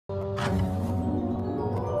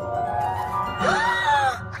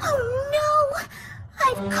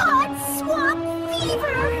I've caught swamp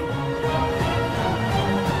fever!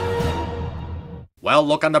 Well,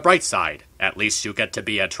 look on the bright side. At least you get to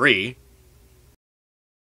be a tree.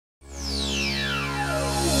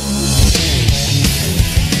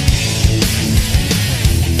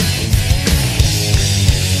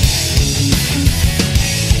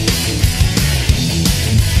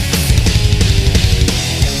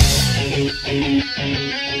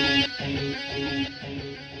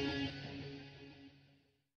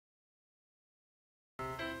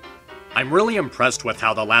 I'm really impressed with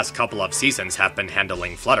how the last couple of seasons have been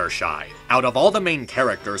handling Fluttershy. Out of all the main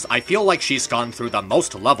characters, I feel like she's gone through the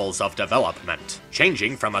most levels of development,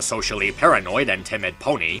 changing from a socially paranoid and timid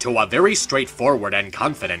pony to a very straightforward and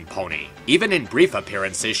confident pony. Even in brief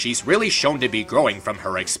appearances, she's really shown to be growing from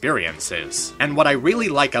her experiences. And what I really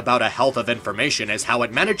like about A Health of Information is how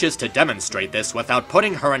it manages to demonstrate this without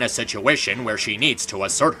putting her in a situation where she needs to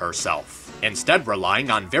assert herself, instead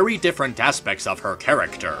relying on very different aspects of her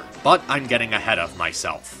character. But I'm getting ahead of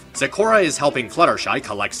myself. Sakura is helping Fluttershy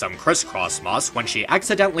collect some crisscross moss when she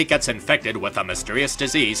accidentally gets infected with a mysterious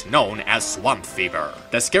disease known as swamp fever.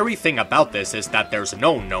 The scary thing about this is that there's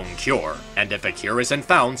no known cure, and if a cure isn't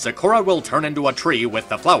found, Sakura will turn into a tree with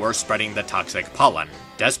the flower spreading the toxic pollen.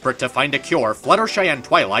 Desperate to find a cure, Fluttershy and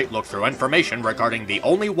Twilight look through information regarding the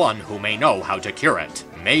only one who may know how to cure it,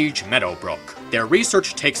 Mage Meadowbrook. Their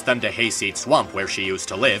research takes them to Hayseed Swamp where she used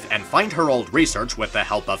to live and find her old research with the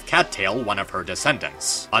help of Cattail, one of her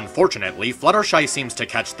descendants. Unfortunately, Fluttershy seems to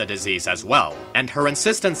catch the disease as well, and her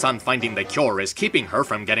insistence on finding the cure is keeping her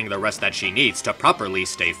from getting the rest that she needs to properly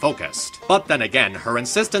stay focused. But then again, her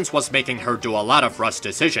insistence was making her do a lot of rushed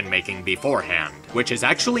decision-making beforehand, which is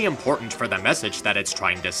actually important for the message that it's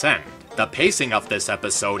trying to send. The pacing of this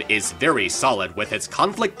episode is very solid, with its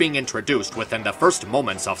conflict being introduced within the first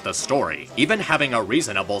moments of the story, even having a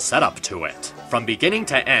reasonable setup to it. From beginning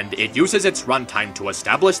to end, it uses its runtime to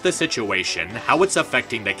establish the situation, how it's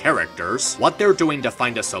affecting the characters, what they're doing to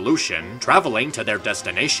find a solution, traveling to their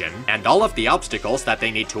destination, and all of the obstacles that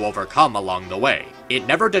they need to overcome along the way. It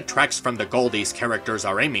never detracts from the goal these characters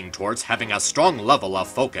are aiming towards, having a strong level of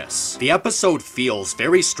focus. The episode feels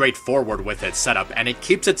very straightforward with its setup, and it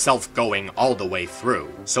keeps itself going all the way through,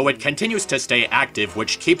 so it continues to stay active,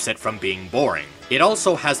 which keeps it from being boring. It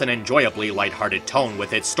also has an enjoyably lighthearted tone,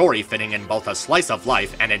 with its story fitting in both a slice of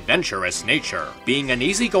life and adventurous nature, being an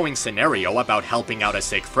easygoing scenario about helping out a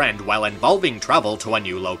sick friend while involving travel to a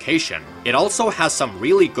new location. It also has some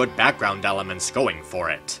really good background elements going for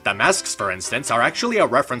it. The masks, for instance, are actually a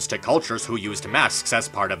reference to cultures who used masks as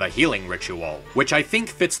part of a healing ritual, which I think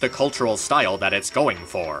fits the cultural style that it's going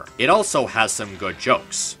for. It also has some good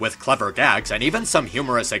jokes, with clever gags and even some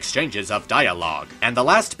humorous exchanges of dialogue, and the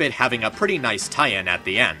last bit having a pretty nice tie-in at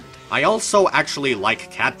the end. I also actually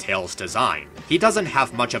like Cattail's design. He doesn't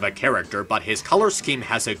have much of a character, but his color scheme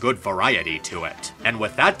has a good variety to it. And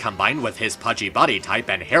with that combined with his pudgy body type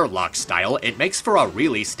and hair lock style, it makes for a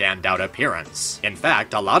really standout appearance. In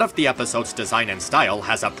fact, a lot of the episode's design and style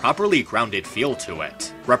has a properly grounded feel to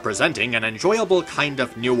it, representing an enjoyable kind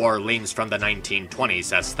of New Orleans from the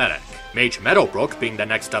 1920s aesthetic. Mage Meadowbrook being the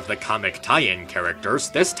next of the comic tie-in characters,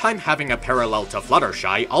 this time having a parallel to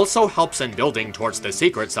Fluttershy also helps in building towards the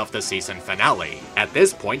secrets of the season finale. At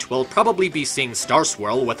this point, we'll probably be seeing Star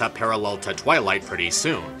Swirl with a parallel to Twilight pretty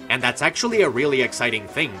soon, and that's actually a really exciting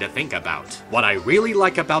thing to think about. What I really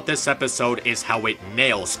like about this episode is how it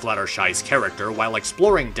nails Fluttershy's character while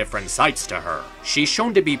exploring different sides to her. She's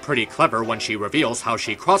shown to be pretty clever when she reveals how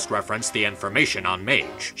she cross-referenced the information on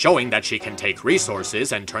Mage, showing that she can take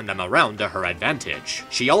resources and turn them around to her advantage.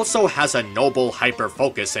 She also has a noble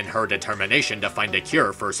hyper-focus in her determination to find a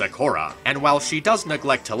cure for Sakura, and while she does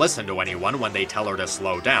neglect to listen to anyone when they tell her to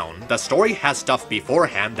slow down, the story has stuff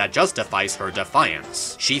beforehand that justifies her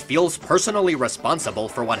defiance. She feels personally responsible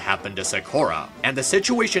for what happened to Sakura, and the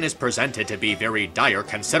situation is presented to be very dire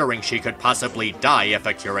considering she could possibly die if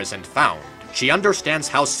a cure isn't found. She understands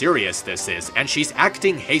how serious this is, and she's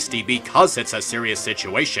acting hasty because it's a serious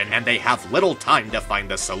situation and they have little time to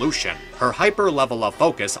find the solution. Her hyper level of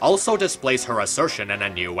focus also displays her assertion in a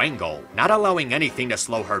new angle, not allowing anything to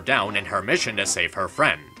slow her down in her mission to save her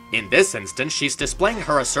friend. In this instance, she's displaying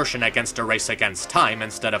her assertion against a race against time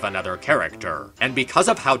instead of another character. And because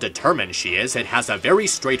of how determined she is, it has a very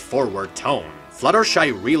straightforward tone,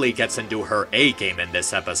 Fluttershy really gets into her A game in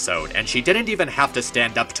this episode, and she didn't even have to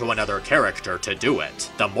stand up to another character to do it.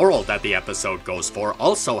 The moral that the episode goes for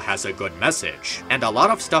also has a good message, and a lot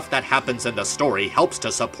of stuff that happens in the story helps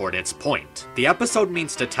to support its point. The episode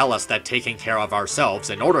means to tell us that taking care of ourselves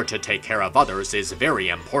in order to take care of others is very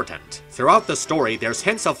important. Throughout the story, there's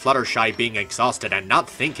hints of Fluttershy being exhausted and not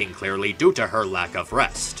thinking clearly due to her lack of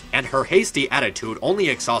rest, and her hasty attitude only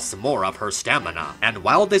exhausts more of her stamina, and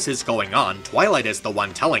while this is going on, Twilight is the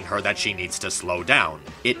one telling her that she needs to slow down.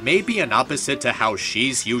 It may be an opposite to how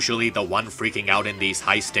she's usually the one freaking out in these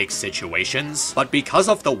high-stakes situations, but because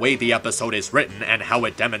of the way the episode is written and how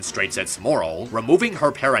it demonstrates its moral, removing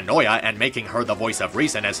her paranoia and making her the voice of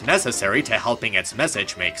reason is necessary to helping its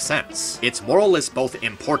message make sense. Its moral is both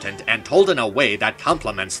important and told in a way that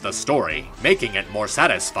complements the story, making it more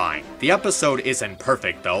satisfying. The episode isn't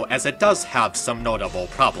perfect though, as it does have some notable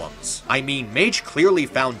problems. I mean, Mage clearly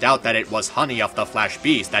found out that it was honey of the flash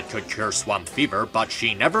bees that could cure swamp fever, but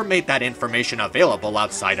she never made that information available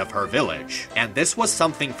outside of her village. And this was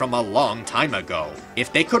something from a long time ago.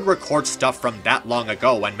 If they could record stuff from that long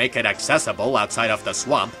ago and make it accessible outside of the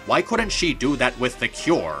swamp, why couldn't she do that with the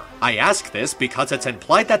cure? I ask this because it's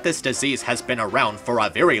implied that this disease has been around for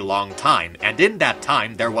a very long time, and in that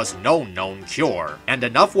time there was no known cure. And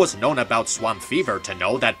enough was known about swamp fever to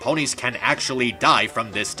know that ponies can actually die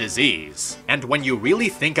from this disease. And when you really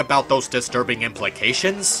think about those disturbing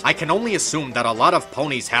implications, I can only assume that a lot of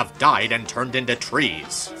ponies have died and turned into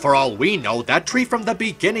trees. For all we know, that tree from the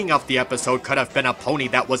beginning of the episode could have been a pony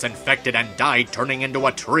that was infected and died turning into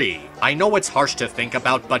a tree. I know it's harsh to think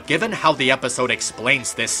about, but given how the episode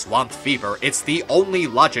explains this swamp fever, it's the only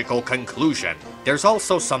logical conclusion. There's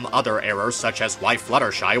also some other errors, such as why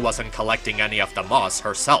Fluttershy wasn't collecting any of the moss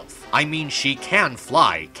herself. I mean, she can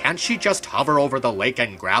fly. Can't she just hover over the lake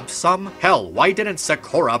and grab some? Hell, why didn't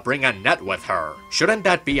Sakura bring a net with her? Shouldn't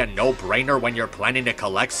that be a no-brainer when you're planning to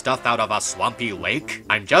collect stuff out of a swampy lake?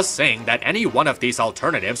 I'm just saying that any one of these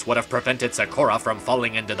alternatives would have prevented Sakura from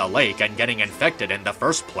falling into the lake and getting infected in the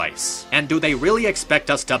first place. And do they really expect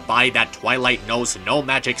us to buy that Twilight knows no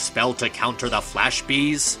magic spell to counter the flash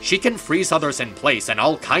bees? She can freeze others in place and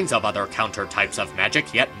all kinds of other counter types of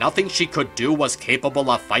magic, yet nothing she could do was capable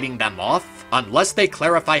of fighting them off? Unless they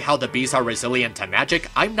clarify how the bees are resilient to magic,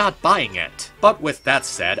 I'm not buying it. But with that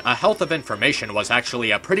said, A Health of Information was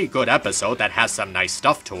actually a pretty good episode that has some nice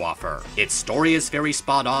stuff to offer. Its story is very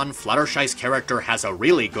spot on, Fluttershy's character has a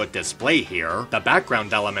really good display here, the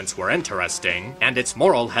background elements were interesting, and its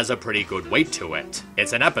moral has a pretty good weight to it.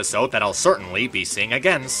 It's an episode that I'll certainly be seeing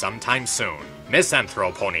again sometime soon.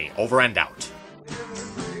 MisAnthro Pony, over and out.